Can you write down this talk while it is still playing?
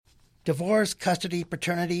Divorce, custody,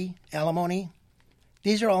 paternity, alimony.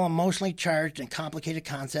 These are all emotionally charged and complicated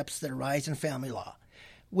concepts that arise in family law,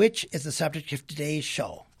 which is the subject of today's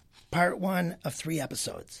show, part 1 of 3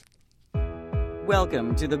 episodes.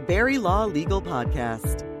 Welcome to the Barry Law Legal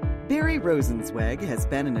Podcast. Barry Rosenzweig has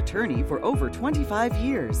been an attorney for over 25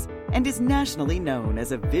 years and is nationally known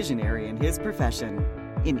as a visionary in his profession.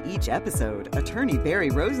 In each episode, attorney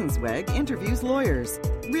Barry Rosenzweig interviews lawyers,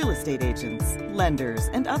 real estate agents, lenders,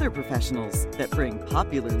 and other professionals that bring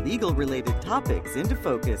popular legal-related topics into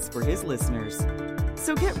focus for his listeners.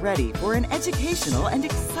 So get ready for an educational and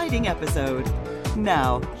exciting episode.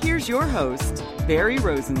 Now, here's your host, Barry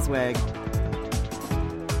Rosenzweig.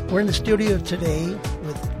 We're in the studio today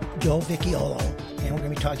with Jo Vecchiolo, and we're going to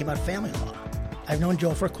be talking about family law. I've known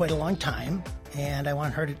Jo for quite a long time, and I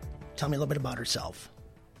want her to tell me a little bit about herself.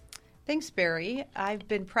 Thanks, Barry. I've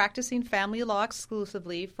been practicing family law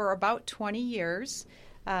exclusively for about 20 years.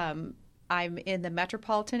 I'm in the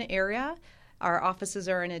metropolitan area. Our offices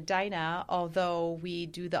are in Edina, although we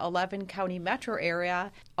do the 11-county metro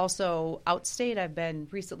area. Also outstate, I've been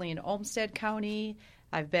recently in Olmsted County.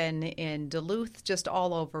 I've been in Duluth, just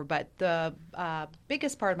all over. But the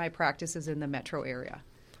biggest part of my practice is in the metro area.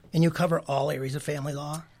 And you cover all areas of family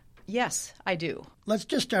law? Yes, I do. Let's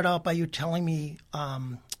just start out by you telling me,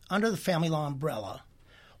 under the family law umbrella,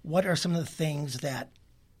 what are some of the things that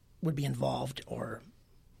would be involved or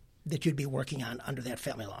that you'd be working on under that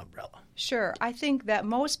family law umbrella? Sure. I think that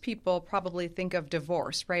most people probably think of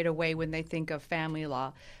divorce right away when they think of family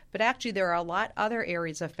law. But actually, there are a lot other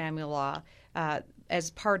areas of family law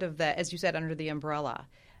as part of the, as you said, under the umbrella.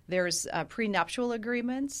 There's prenuptial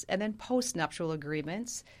agreements and then postnuptial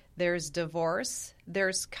agreements. There's divorce.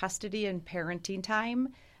 There's custody and parenting time.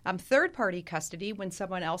 Third-party custody, when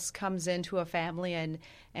someone else comes into a family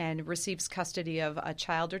and receives custody of a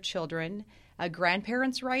child or children.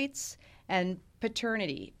 Grandparents' rights, and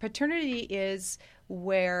paternity. Paternity is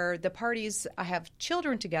where the parties have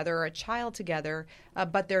children together or a child together,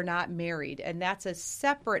 but they're not married. And that's a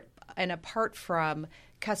separate and apart from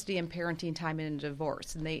custody and parenting time in a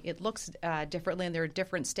divorce. And it looks differently, and there are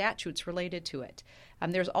different statutes related to it.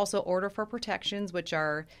 There's also order for protections, which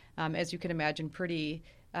are, as you can imagine, pretty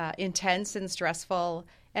intense and stressful.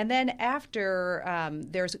 And then after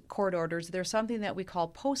there's court orders, there's something that we call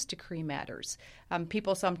post-decree matters.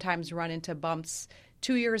 People sometimes run into bumps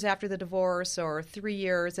 2 years after the divorce or 3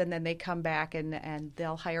 years, and then they come back and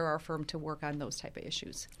they'll hire our firm to work on those type of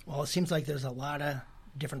issues. Well, it seems like there's a lot of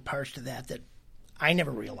different parts to that I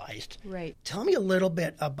never realized. Right. Tell me a little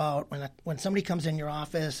bit about when somebody comes in your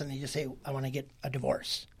office and they just say, I want to get a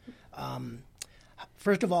divorce.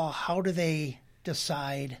 First of all, how do they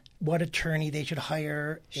decide what attorney they should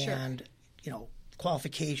hire? Sure. And,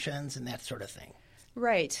 qualifications and that sort of thing?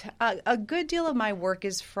 Right. A good deal of my work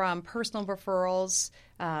is from personal referrals.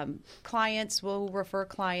 Clients will refer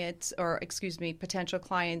potential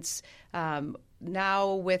clients.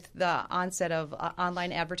 Now with the onset of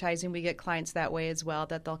online advertising, we get clients that way as well,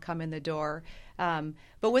 that they'll come in the door.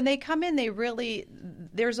 But when they come in,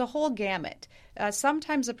 there's a whole gamut.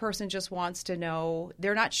 Sometimes a person just wants to know,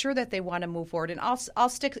 they're not sure that they want to move forward. And I'll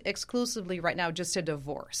stick exclusively right now just to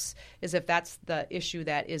divorce, as if that's the issue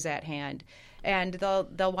that is at hand. And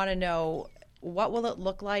they'll want to know, what will it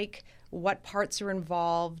look like? What parts are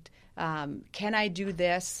involved? Can I do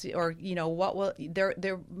this? Or, what will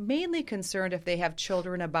they're mainly concerned if they have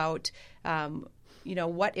children about,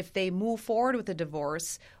 what if they move forward with a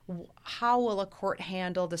divorce, how will a court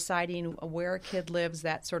handle deciding where a kid lives,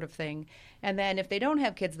 that sort of thing. And then if they don't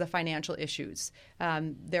have kids, the financial issues.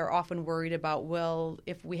 They're often worried about,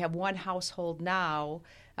 if we have one household now,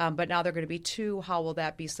 but now they're going to be 2, how will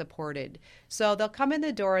that be supported? So they'll come in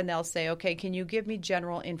the door and they'll say, okay, can you give me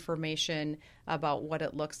general information about what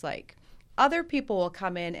it looks like? Other people will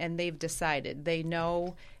come in and they've decided. They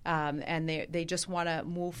know and they just want to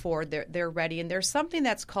move forward. They're ready. And there's something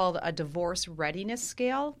that's called a divorce readiness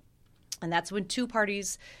scale. And that's when 2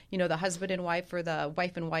 parties, the husband and wife or the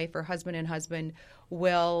wife and wife or husband and husband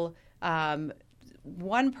will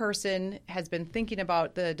one person has been thinking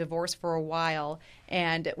about the divorce for a while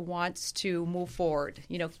and wants to move forward,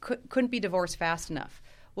 couldn't be divorced fast enough.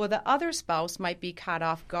 Well, the other spouse might be caught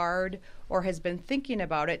off guard or has been thinking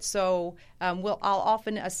about it. So I'll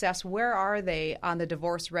often assess, where are they on the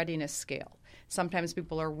divorce readiness scale? Sometimes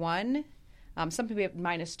people are 1. Some people have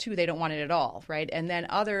 -2, they don't want it at all, right? And then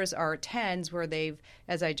others are 10s where they've,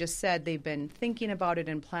 as I just said, they've been thinking about it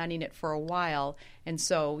and planning it for a while. And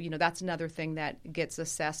so, that's another thing that gets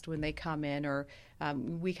assessed when they come in, or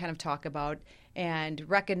we kind of talk about, and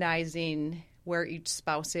recognizing where each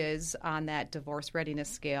spouse is on that divorce readiness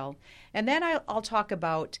scale. And then I'll talk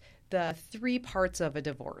about the 3 parts of a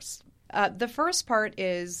divorce. The first part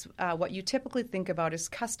is what you typically think about as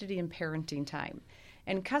custody and parenting time.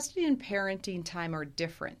 And custody and parenting time are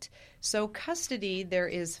different. So custody, there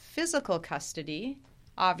is physical custody,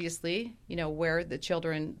 obviously, where the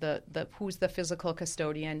children, who's the physical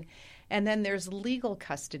custodian. And then there's legal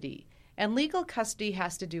custody. And legal custody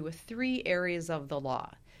has to do with 3 areas of the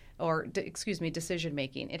law, decision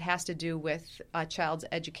making. It has to do with a child's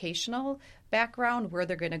educational background, where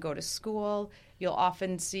they're going to go to school. You'll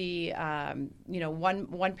often see,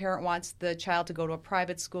 one parent wants the child to go to a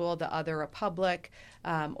private school, the other a public,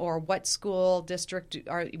 or what school district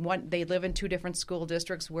they live in 2 different school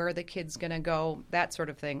districts. Where are the kids going to go? That sort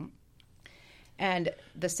of thing. And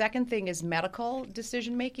the second thing is medical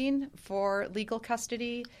decision making for legal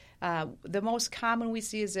custody. The most common we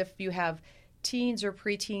see is if you have teens or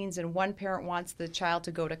preteens and one parent wants the child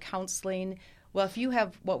to go to counseling. Well, if you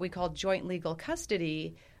have what we call joint legal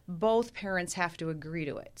custody, both parents have to agree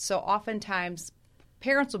to it. So oftentimes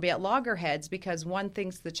parents will be at loggerheads because one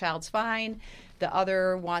thinks the child's fine, the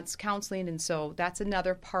other wants counseling, and so that's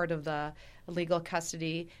another part of the legal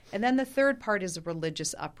custody. And then the third part is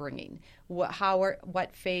religious upbringing.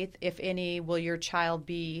 What faith, if any, will your child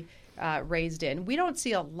be raised in? We don't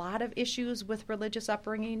see a lot of issues with religious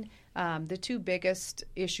upbringing. The 2 biggest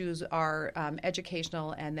issues are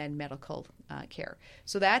educational and then medical care.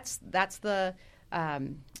 So that's the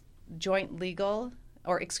joint legal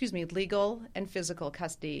and physical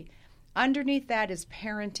custody. Underneath that is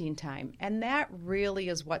parenting time, and that really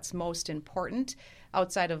is what's most important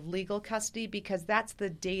outside of legal custody, because that's the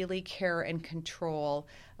daily care and control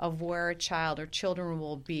of where a child or children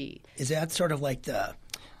will be. Is that sort of like the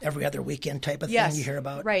every other weekend type of Yes, thing you hear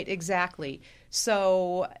about? Right, exactly.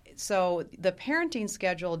 So the parenting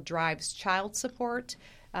schedule drives child support.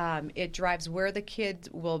 It drives where the kid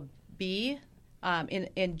will be.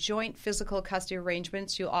 In joint physical custody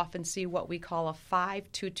arrangements, you'll often see what we call a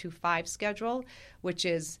 5-2-2-5 schedule, which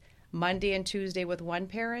is Monday and Tuesday with one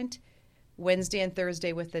parent, Wednesday and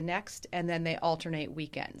Thursday with the next, and then they alternate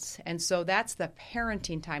weekends. And so that's the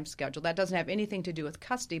parenting time schedule. That doesn't have anything to do with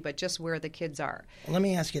custody, but just where the kids are. Well, let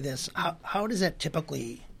me ask you this. How does that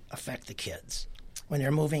typically affect the kids when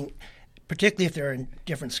they're moving, particularly if they're in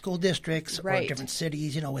different school districts or different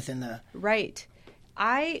cities, within the... Right.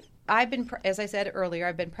 I've been, as I said earlier,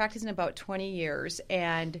 I've been practicing about 20 years,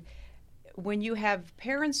 and when you have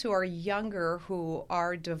parents who are younger who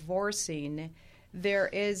are divorcing,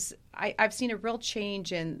 I've seen a real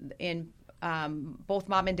change in both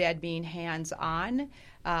mom and dad being hands-on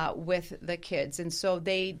with the kids, and so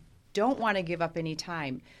they don't want to give up any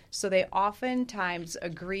time. So they oftentimes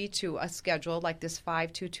agree to a schedule like this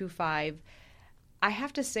 5-2-2-5. I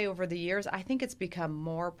have to say, over the years, I think it's become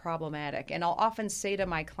more problematic. And I'll often say to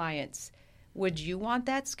my clients, would you want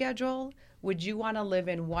that schedule? Would you want to live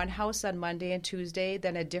in one house on Monday and Tuesday,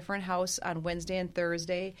 then a different house on Wednesday and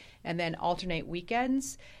Thursday, and then alternate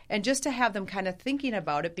weekends? And just to have them kind of thinking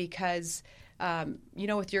about it, because,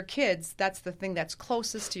 with your kids, that's the thing that's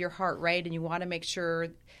closest to your heart, right? And you want to make sure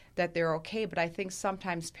that they're okay. But I think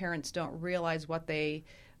sometimes parents don't realize what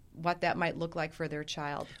that might look like for their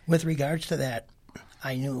child. With regards to that,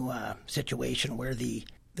 I knew a situation where the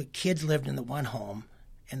kids lived in the one home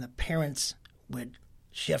and the parents would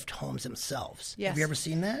shift homes themselves. Yes. Have you ever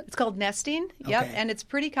seen that? It's called nesting. Yep. Okay. And it's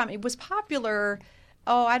pretty common. It was popular,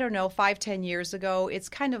 5-10 years ago. It's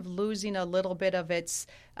kind of losing a little bit of its,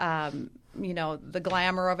 the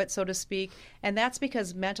glamour of it, so to speak. And that's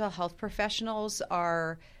because mental health professionals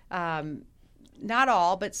are not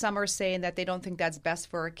all, but some are saying that they don't think that's best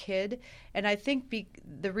for a kid. And I think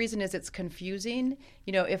the reason is it's confusing.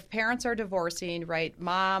 If parents are divorcing, right,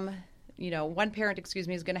 one parent,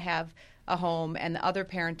 is going to have a home and the other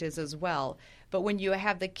parent is as well. But when you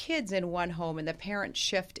have the kids in one home and the parents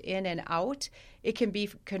shift in and out, it can be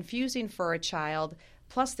confusing for a child.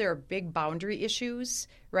 Plus, there are big boundary issues,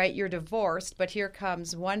 right? You're divorced, but here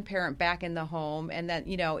comes one parent back in the home. And then,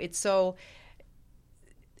 it's so...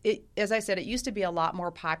 as I said, it used to be a lot more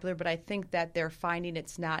popular, but I think that they're finding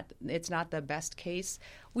it's not the best case.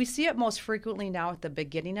 We see it most frequently now at the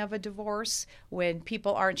beginning of a divorce when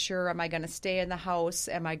people aren't sure, am I going to stay in the house?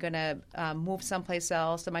 Am I going to move someplace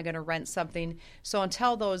else? Am I going to rent something? So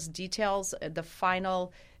until those details, the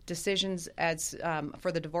final decisions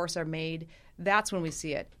for the divorce are made, that's when we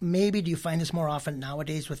see it. Maybe do you find this more often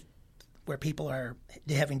nowadays with where people are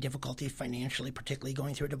having difficulty financially, particularly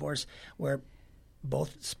going through a divorce, where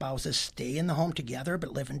both spouses stay in the home together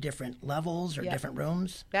but live in different levels or different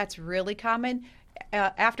rooms? That's really common.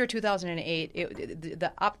 after 2008,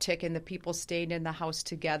 the uptick in the people staying in the house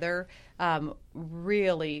together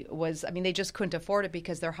really was, I mean, they just couldn't afford it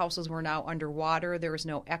because their houses were now underwater. There was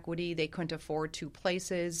no equity. They couldn't afford two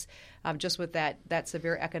places just with that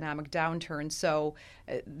severe economic downturn. So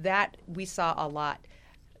that we saw a lot.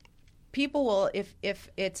 People will, if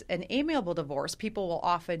it's an amiable divorce, people will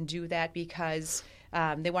often do that because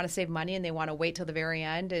they want to save money and they want to wait till the very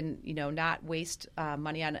end and, you know, not waste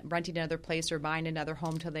money on renting another place or buying another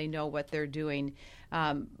home till they know what they're doing.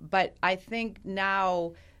 But I think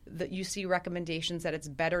now that you see recommendations that it's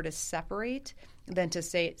better to separate than to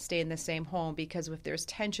stay in the same home, because if there's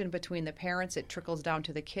tension between the parents, it trickles down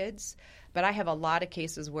to the kids. But I have a lot of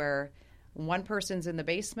cases where one person's in the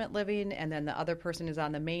basement living and then the other person is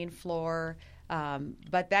on the main floor.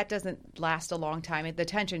 But that doesn't last a long time. The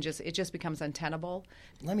tension just becomes untenable.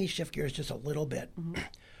 Let me shift gears just a little bit.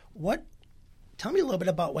 Mm-hmm. Tell me a little bit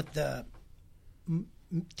about what the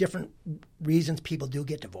different reasons people do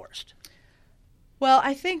get divorced. Well,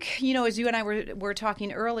 I think, you know, as you and I were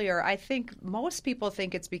talking earlier, I think most people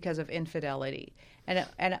think it's because of infidelity.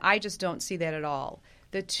 And I just don't see that at all.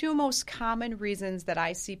 The two most common reasons that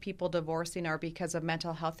I see people divorcing are because of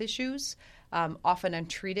mental health issues, often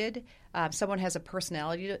untreated. Someone has a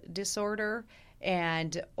personality disorder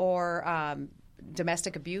or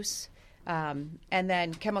domestic abuse, and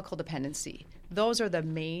then chemical dependency. Those are the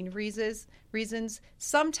main reasons.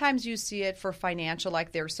 Sometimes you see it for financial,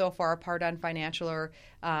 like they're so far apart on financial, or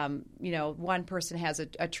one person has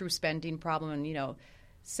a true spending problem, and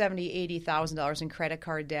 $70,000, $80,000 in credit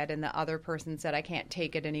card debt, and the other person said, I can't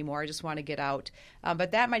take it anymore, I just want to get out.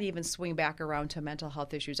 But that might even swing back around to mental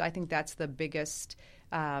health issues. I think that's the biggest,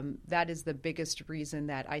 that is the biggest reason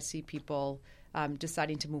that I see people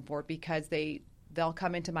deciding to move forward, because they'll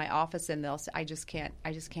come into my office and they'll say, I just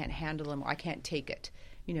can't handle them, or I can't take it.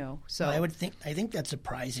 So well, I think that's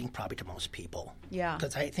surprising probably to most people. Yeah.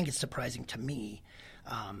 Because I think it's surprising to me.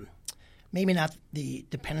 Maybe not the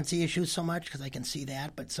dependency issues so much, because I can see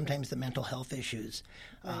that, but sometimes the mental health issues,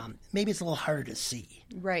 maybe it's a little harder to see.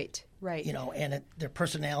 Right. And their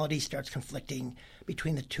personality starts conflicting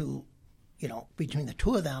between the two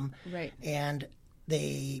of them. Right. And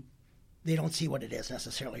they don't see what it is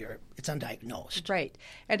necessarily, or it's undiagnosed. Right.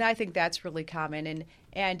 And I think that's really common.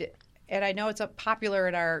 And I know it's popular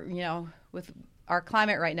in our, with our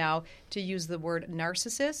climate right now to use the word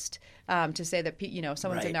narcissist, to say that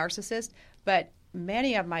someone's right. a narcissist. But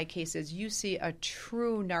many of my cases, you see a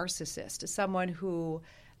true narcissist, someone who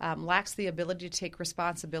lacks the ability to take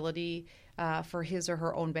responsibility for his or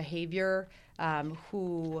her own behavior, and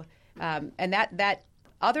that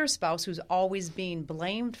other spouse who's always being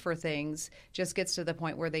blamed for things just gets to the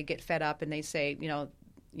point where they get fed up and they say,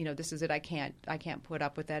 this is it. I can't put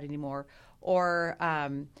up with that anymore. Or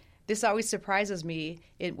this always surprises me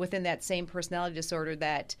within that same personality disorder,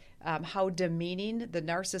 that how demeaning the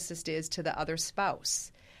narcissist is to the other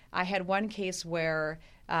spouse. I had one case where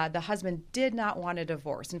the husband did not want a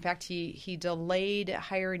divorce. In fact, he delayed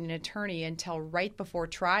hiring an attorney until right before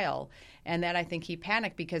trial, and then I think he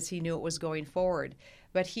panicked because he knew it was going forward.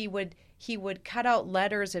 But he would cut out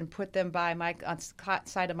letters and put them by on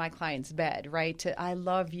side of my client's bed, right? To I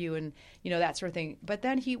love you, and that sort of thing. But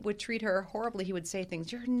then he would treat her horribly. He would say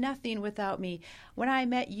things, "You're nothing without me. When I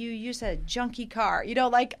met you, you said a junky car,"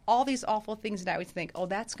 like all these awful things. And I always think, oh,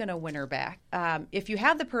 that's going to win her back. If you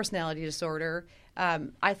have the personality disorder,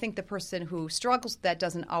 I think the person who struggles with that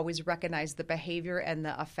doesn't always recognize the behavior and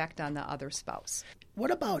the effect on the other spouse.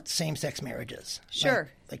 What about same-sex marriages? Sure.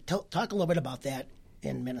 Talk a little bit about that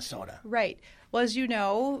in Minnesota. Right. Well, as you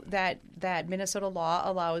know, that Minnesota law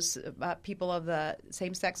allows people of the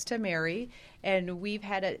same sex to marry, and we've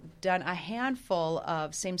done a handful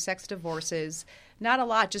of same-sex divorces. Not a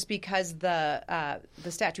lot, just because the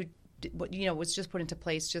statute was just put into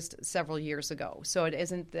place just several years ago. So it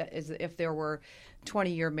isn't as if there were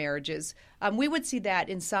 20-year marriages. We would see that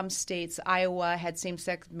in some states. Iowa had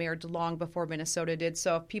same-sex marriage long before Minnesota did.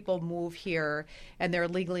 So if people move here and they're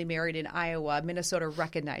legally married in Iowa, Minnesota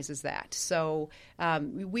recognizes that. So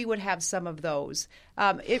we would have some of those.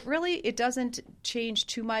 It doesn't change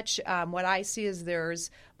too much. What I see is there's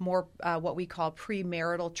more what we call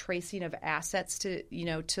premarital tracing of assets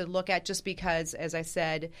to look at, just because, as I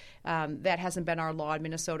said, that hasn't been our law in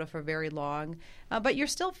Minnesota for very long. But you're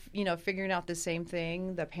still, figuring out the same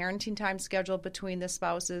thing: the parenting time schedule between the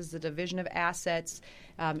spouses, the division of assets.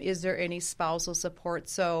 Is there any spousal support?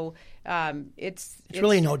 So it's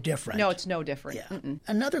really no different. No, it's no different. Yeah.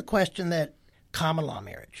 Another question: that common law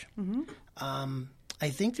marriage. Mm-hmm. I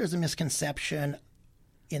think there's a misconception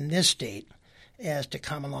in this state as to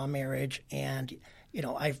common law marriage, and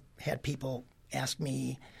I've had people ask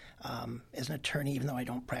me as an attorney, even though I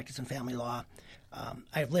don't practice in family law,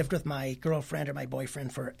 I've lived with my girlfriend or my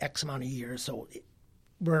boyfriend for X amount of years, so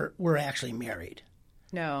we're actually married.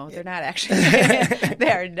 No, they're not actually.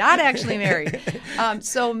 They're not actually married.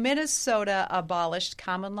 So Minnesota abolished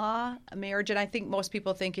common law marriage, and I think most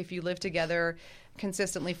people think if you live together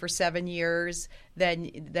consistently for 7 years,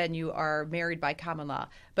 then you are married by common law.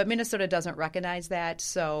 But Minnesota doesn't recognize that.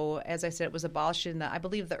 So, as I said, it was abolished in I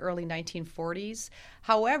believe the early 1940s.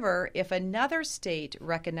 However, if another state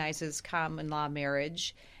recognizes common law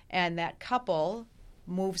marriage and that couple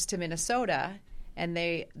moves to Minnesota and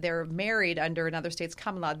they're married under another state's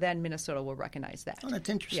common law, then Minnesota will recognize that. Oh, that's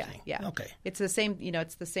interesting. Yeah. Okay. It's the same.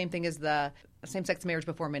 It's the same thing as the same-sex marriage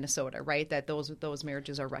before Minnesota, right? That those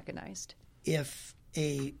marriages are recognized. If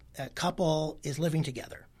a couple is living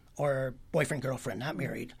together, or boyfriend, girlfriend, not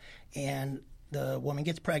married, and the woman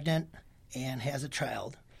gets pregnant and has a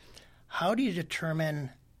child, how do you determine,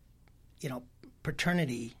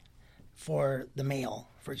 paternity for the male,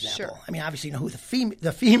 for example? Sure. I mean, obviously you know who the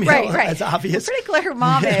female right. is obvious. It's pretty clear who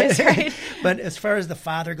mom is, right? But as far as the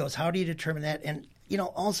father goes, how do you determine that? And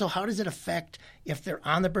also, how does it affect if they're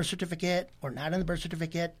on the birth certificate or not on the birth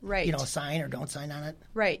certificate? Right. Sign or don't sign on it?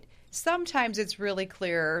 Right. Sometimes it's really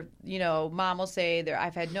clear. Mom will say,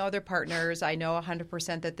 "I've had no other partners. I know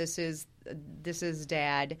 100% that this is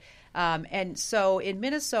dad." And so in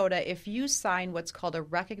Minnesota, if you sign what's called a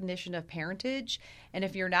recognition of parentage, and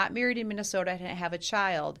if you're not married in Minnesota and have a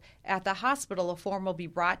child, at the hospital, a form will be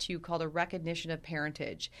brought to you called a recognition of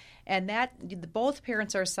parentage. And that both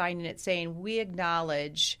parents are signing it saying, we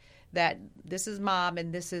acknowledge that this is mom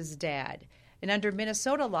and this is dad. And under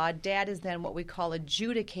Minnesota law, dad is then what we call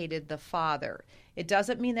adjudicated the father. It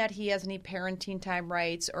doesn't mean that he has any parenting time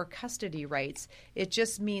rights or custody rights. It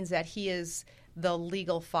just means that he is the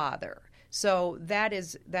legal father. So that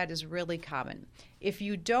is really common. If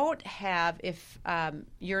you don't have, if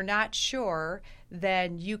you're not sure,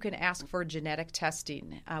 then you can ask for genetic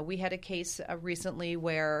testing. We had a case recently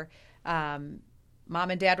where mom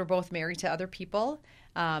and dad were both married to other people.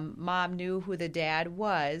 Mom knew who the dad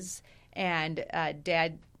was, and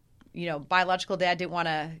dad, biological dad didn't want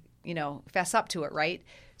to, fess up to it, right?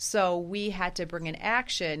 So we had to bring an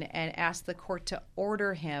action and ask the court to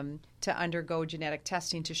order him to undergo genetic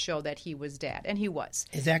testing to show that he was dad, and he was.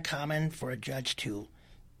 Is that common for a judge to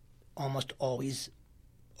almost always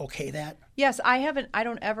okay that? Yes, I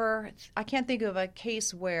can't think of a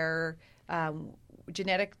case where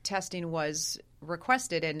genetic testing was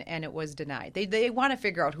requested and it was denied. They want to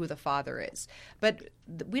figure out who the father is, but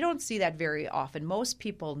we don't see that very often. Most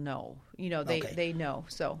people know, they know.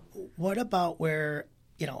 So what about where,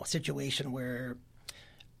 a situation where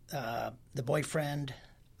the boyfriend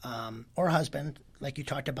or husband, like you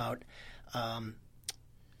talked about,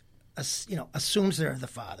 assumes they're the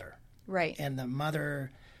father, right? And the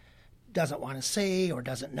mother doesn't want to say or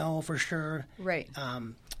doesn't know for sure, right?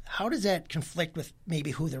 How does that conflict with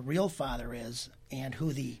maybe who the real father is and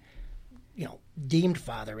who the, deemed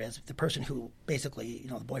father is? The person who basically,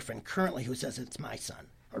 the boyfriend currently who says it's my son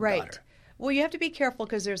or daughter. Well, you have to be careful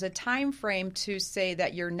because there's a time frame to say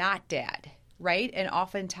that you're not dad, right? And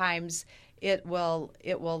oftentimes it will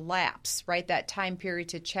lapse, right? That time period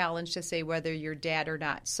to challenge to say whether you're dad or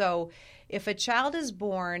not. So if a child is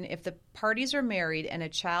born, if the parties are married and a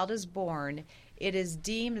child is born, it is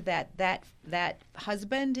deemed that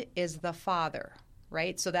husband is the father,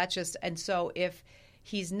 right? So that's just, and so if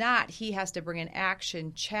he's not, he has to bring an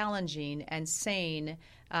action challenging and saying,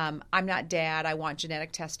 I'm not dad, I want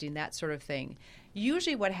genetic testing, that sort of thing.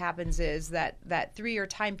 Usually what happens is that 3-year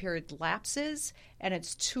time period lapses and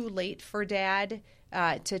it's too late for dad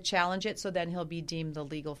to challenge it, so then he'll be deemed the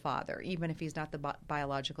legal father, even if he's not the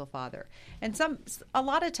biological father. And a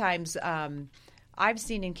lot of times I've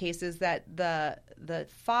seen in cases that the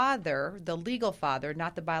father, the legal father,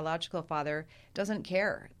 not the biological father, doesn't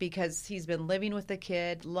care because he's been living with the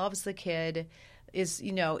kid, loves the kid, is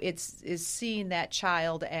seeing that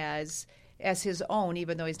child as his own,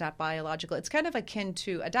 even though he's not biological. It's kind of akin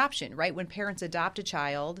to adoption, right? When parents adopt a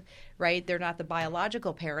child, right, they're not the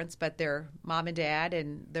biological parents, but they're mom and dad,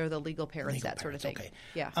 and they're the legal parents, sort of thing. Okay.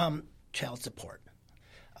 Yeah. Child support.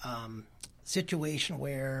 Situation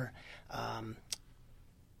where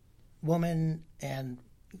woman and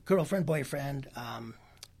girlfriend, boyfriend,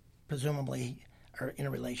 presumably are in a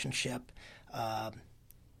relationship.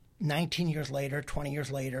 19 years later, 20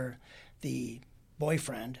 years later, the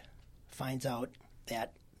boyfriend finds out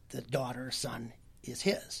that the daughter, son, is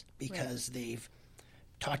his because they've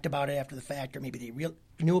talked about it after the fact, or maybe they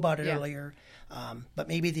knew about it earlier. But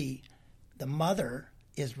maybe the mother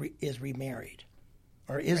is remarried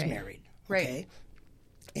or is married. Right. Okay?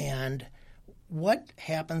 And what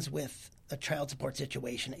happens with a child support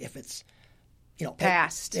situation if it's,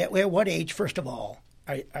 Passed. At what age, first of all,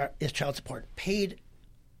 is child support paid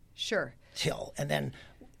Sure. till? And then,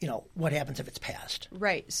 what happens if it's passed?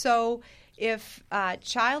 Right. So if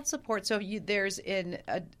child support, there's and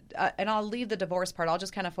I'll leave the divorce part. I'll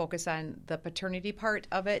just kind of focus on the paternity part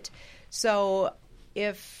of it. So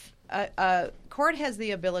if a court has the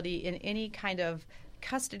ability in any kind of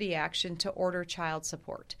custody action to order child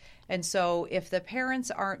support. And so if the parents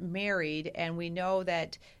aren't married and we know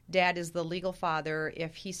that dad is the legal father,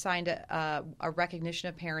 if he signed a recognition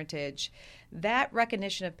of parentage, that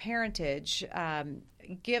recognition of parentage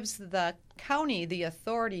gives the county the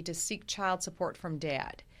authority to seek child support from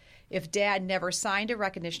dad. If dad never signed a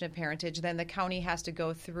recognition of parentage, then the county has to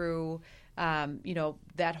go through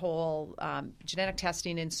that whole genetic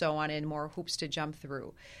testing and so on, and more hoops to jump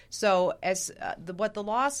through. So what the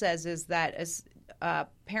law says is that as a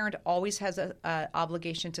parent always has an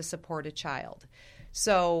obligation to support a child.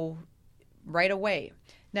 So right away.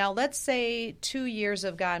 Now, let's say 2 years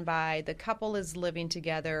have gone by, the couple is living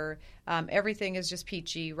together, everything is just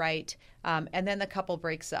peachy, right? And then the couple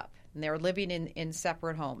breaks up, and they're living in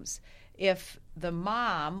separate homes. If the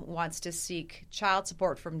mom wants to seek child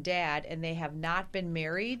support from dad and they have not been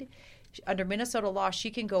married, under Minnesota law,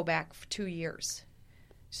 she can go back for 2 years.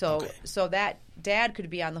 So that dad could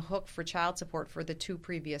be on the hook for child support for the 2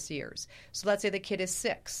 previous years. So let's say the kid is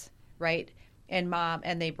 6, right?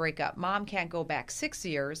 And they break up. Mom can't go back 6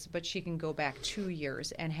 years, but she can go back 2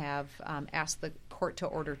 years and have asked the court to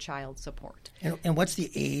order child support. And what's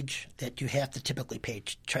the age that you have to typically pay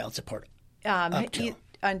child support up to?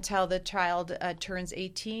 Until the child turns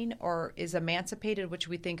 18 or is emancipated, which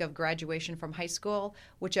we think of graduation from high school,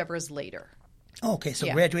 whichever is later. Okay, so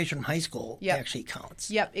graduation from high school actually counts.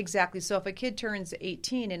 Yep, exactly. So if a kid turns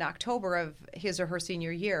 18 in October of his or her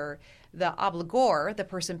senior year, the obligor, the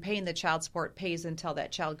person paying the child support, pays until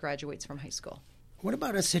that child graduates from high school. What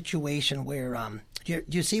about a situation where, do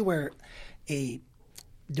you see where a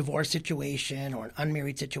divorce situation or an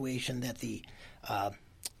unmarried situation that the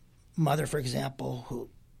mother, for example, who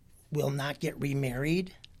will not get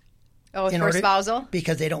remarried? Oh, for spousal?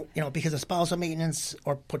 Because they don't, because of spousal maintenance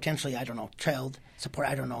or potentially, child support,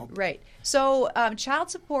 Right. So child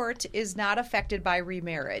support is not affected by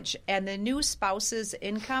remarriage. And the new spouse's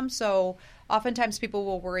income, so oftentimes people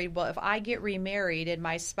will worry, well, if I get remarried and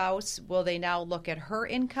my spouse, will they now look at her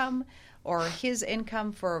income or his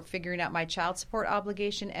income for figuring out my child support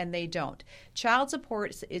obligation? And they don't. Child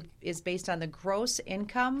support is based on the gross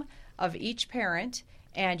income of each parent.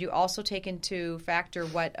 And you also take into factor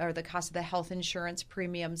what are the costs of the health insurance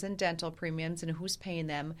premiums and dental premiums and who's paying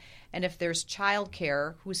them. And if there's child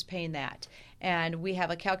care, who's paying that. And we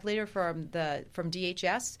have a calculator from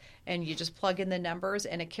DHS, and you just plug in the numbers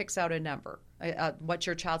and it kicks out a number, what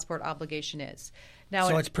your child support obligation is. Now,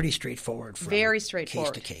 so it's pretty straightforward from very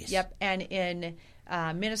straightforward. Case to case. Yep. And in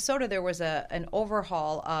Minnesota, there was an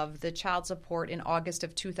overhaul of the child support in August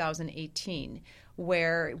of 2018,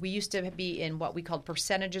 where we used to be in what we called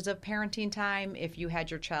percentages of parenting time. If you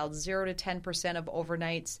had your child 0 to 10% of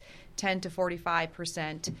overnights, 10 to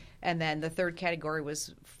 45%, and then the third category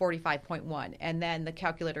was 45.1, and then the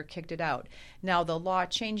calculator kicked it out. Now, the law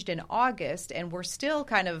changed in August, and we're still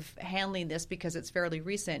kind of handling this because it's fairly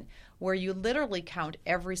recent, where you literally count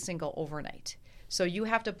every single overnight. So you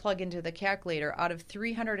have to plug into the calculator, out of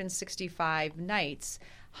 365 nights,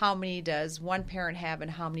 how many does one parent have and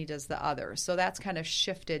how many does the other? So that's kind of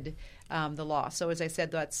shifted the law. So as I said,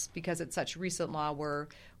 that's because it's such recent law, we're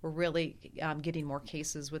really getting more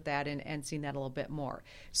cases with that and seeing that a little bit more.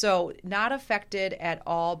 So not affected at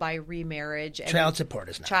all by remarriage. Child support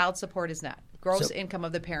is not. Child support is not. Gross income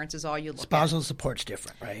of the parents is all you look at. Spousal support's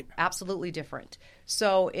different, right? Absolutely different.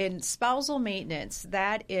 So in spousal maintenance,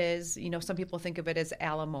 that is, some people think of it as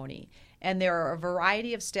alimony. And there are a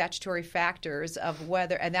variety of statutory factors of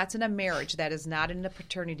whether, and that's in a marriage, that is not in a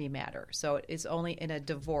paternity matter. So it is only in a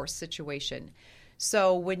divorce situation.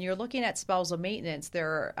 So when you're looking at spousal maintenance,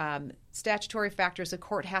 there are statutory factors the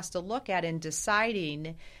court has to look at in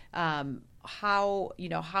deciding how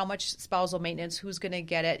much spousal maintenance, who's going to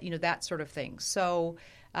get it, that sort of thing. So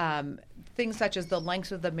things such as the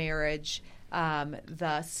length of the marriage,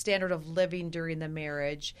 the standard of living during the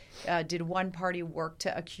marriage, did one party work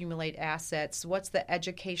to accumulate assets, what's the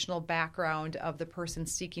educational background of the person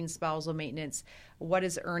seeking spousal maintenance, what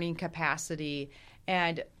is earning capacity.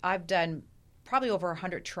 And I've done probably over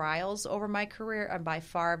 100 trials over my career, and by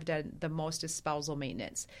far I've done the most is spousal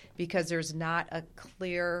maintenance because there's not a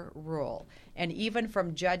clear rule. And even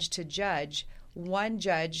from judge to judge, one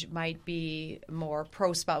judge might be more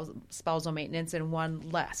pro-spousal maintenance and one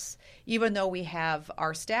less, even though we have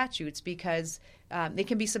our statutes, because they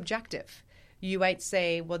can be subjective. You might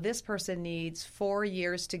say, well, this person needs 4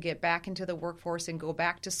 years to get back into the workforce and go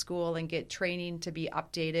back to school and get training to be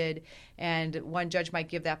updated. And one judge might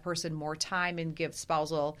give that person more time and give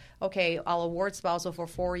spousal, okay, I'll award spousal for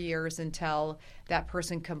 4 years until that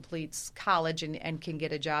person completes college and can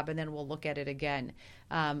get a job, and then we'll look at it again.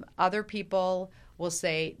 Other people will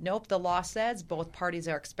say, nope, the law says both parties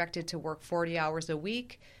are expected to work 40 hours a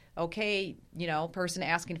week. Okay, person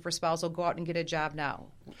asking for spousal, go out and get a job now.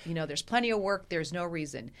 There's plenty of work. There's no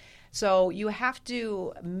reason. So you have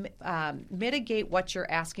to mitigate what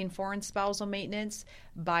you're asking for in spousal maintenance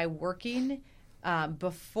by working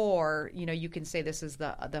before, you can say this is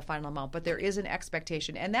the final amount. But there is an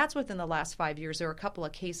expectation. And that's within the last 5 years. There were a couple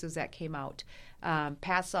of cases that came out.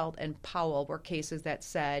 Passelt and Powell were cases that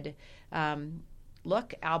said,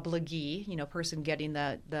 look, obligee, person getting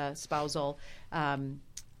the spousal,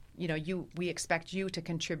 we expect you to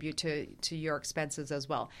contribute to your expenses as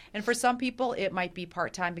well. And for some people, it might be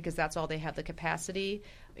part-time because that's all they have the capacity.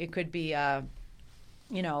 It could be a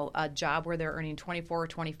job where they're earning $24,000 or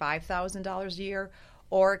 $25,000 a year,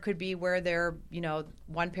 or it could be where they're,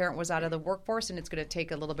 one parent was out of the workforce and it's going to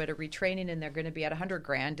take a little bit of retraining and they're going to be at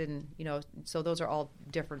 $100,000, and so those are all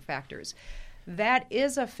different factors. That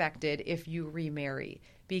is affected if you remarry.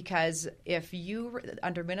 Because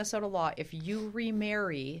under Minnesota law, if you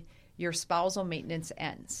remarry, your spousal maintenance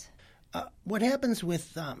ends. What happens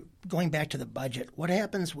with, going back to the budget, what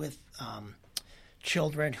happens with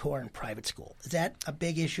children who are in private school? Is that a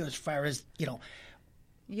big issue as far as,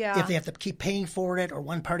 Yeah. if they have to keep paying for it, or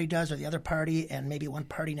one party does or the other party, and maybe one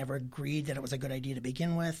party never agreed that it was a good idea to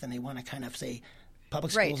begin with, and they want to kind of say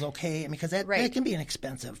public school is okay? I mean, because that can be an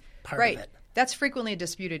expensive part of it. That's frequently a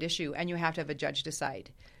disputed issue, and you have to have a judge decide.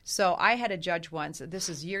 So I had a judge once, this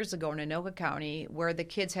is years ago in Anoka County, where the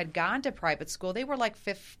kids had gone to private school. They were like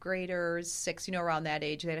fifth graders, six, around that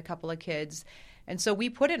age. They had a couple of kids. And so we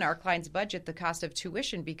put in our client's budget the cost of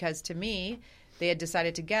tuition because, to me, they had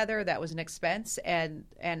decided together that was an expense. And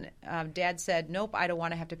Dad said, nope, I don't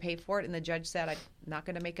want to have to pay for it. And the judge said, I'm not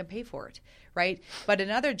going to make him pay for it, right? But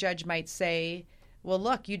another judge might say, well,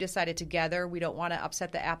 look, you decided together. We don't want to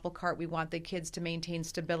upset the apple cart. We want the kids to maintain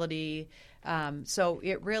stability. So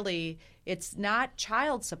it's not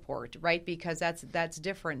child support, right? Because that's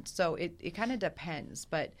different. So it kind of depends,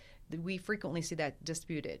 but we frequently see that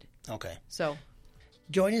disputed. Okay. So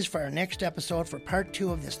join us for our next episode for part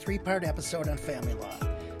 2 of this 3-part episode on family law.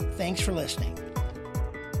 Thanks for listening.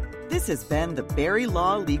 This has been the Barry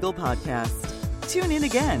Law Legal Podcast. Tune in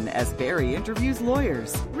again as Barry interviews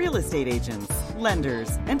lawyers, real estate agents,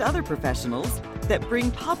 lenders, and other professionals that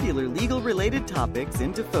bring popular legal-related topics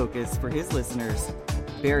into focus for his listeners.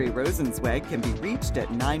 Barry Rosenzweig can be reached at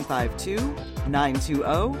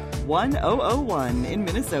 952-920-1001 in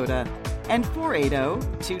Minnesota and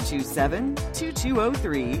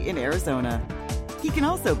 480-227-2203 in Arizona. He can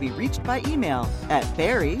also be reached by email at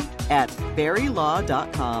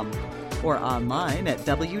barry@barrylaw.com or online at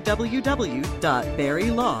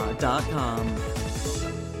www.barrylaw.com.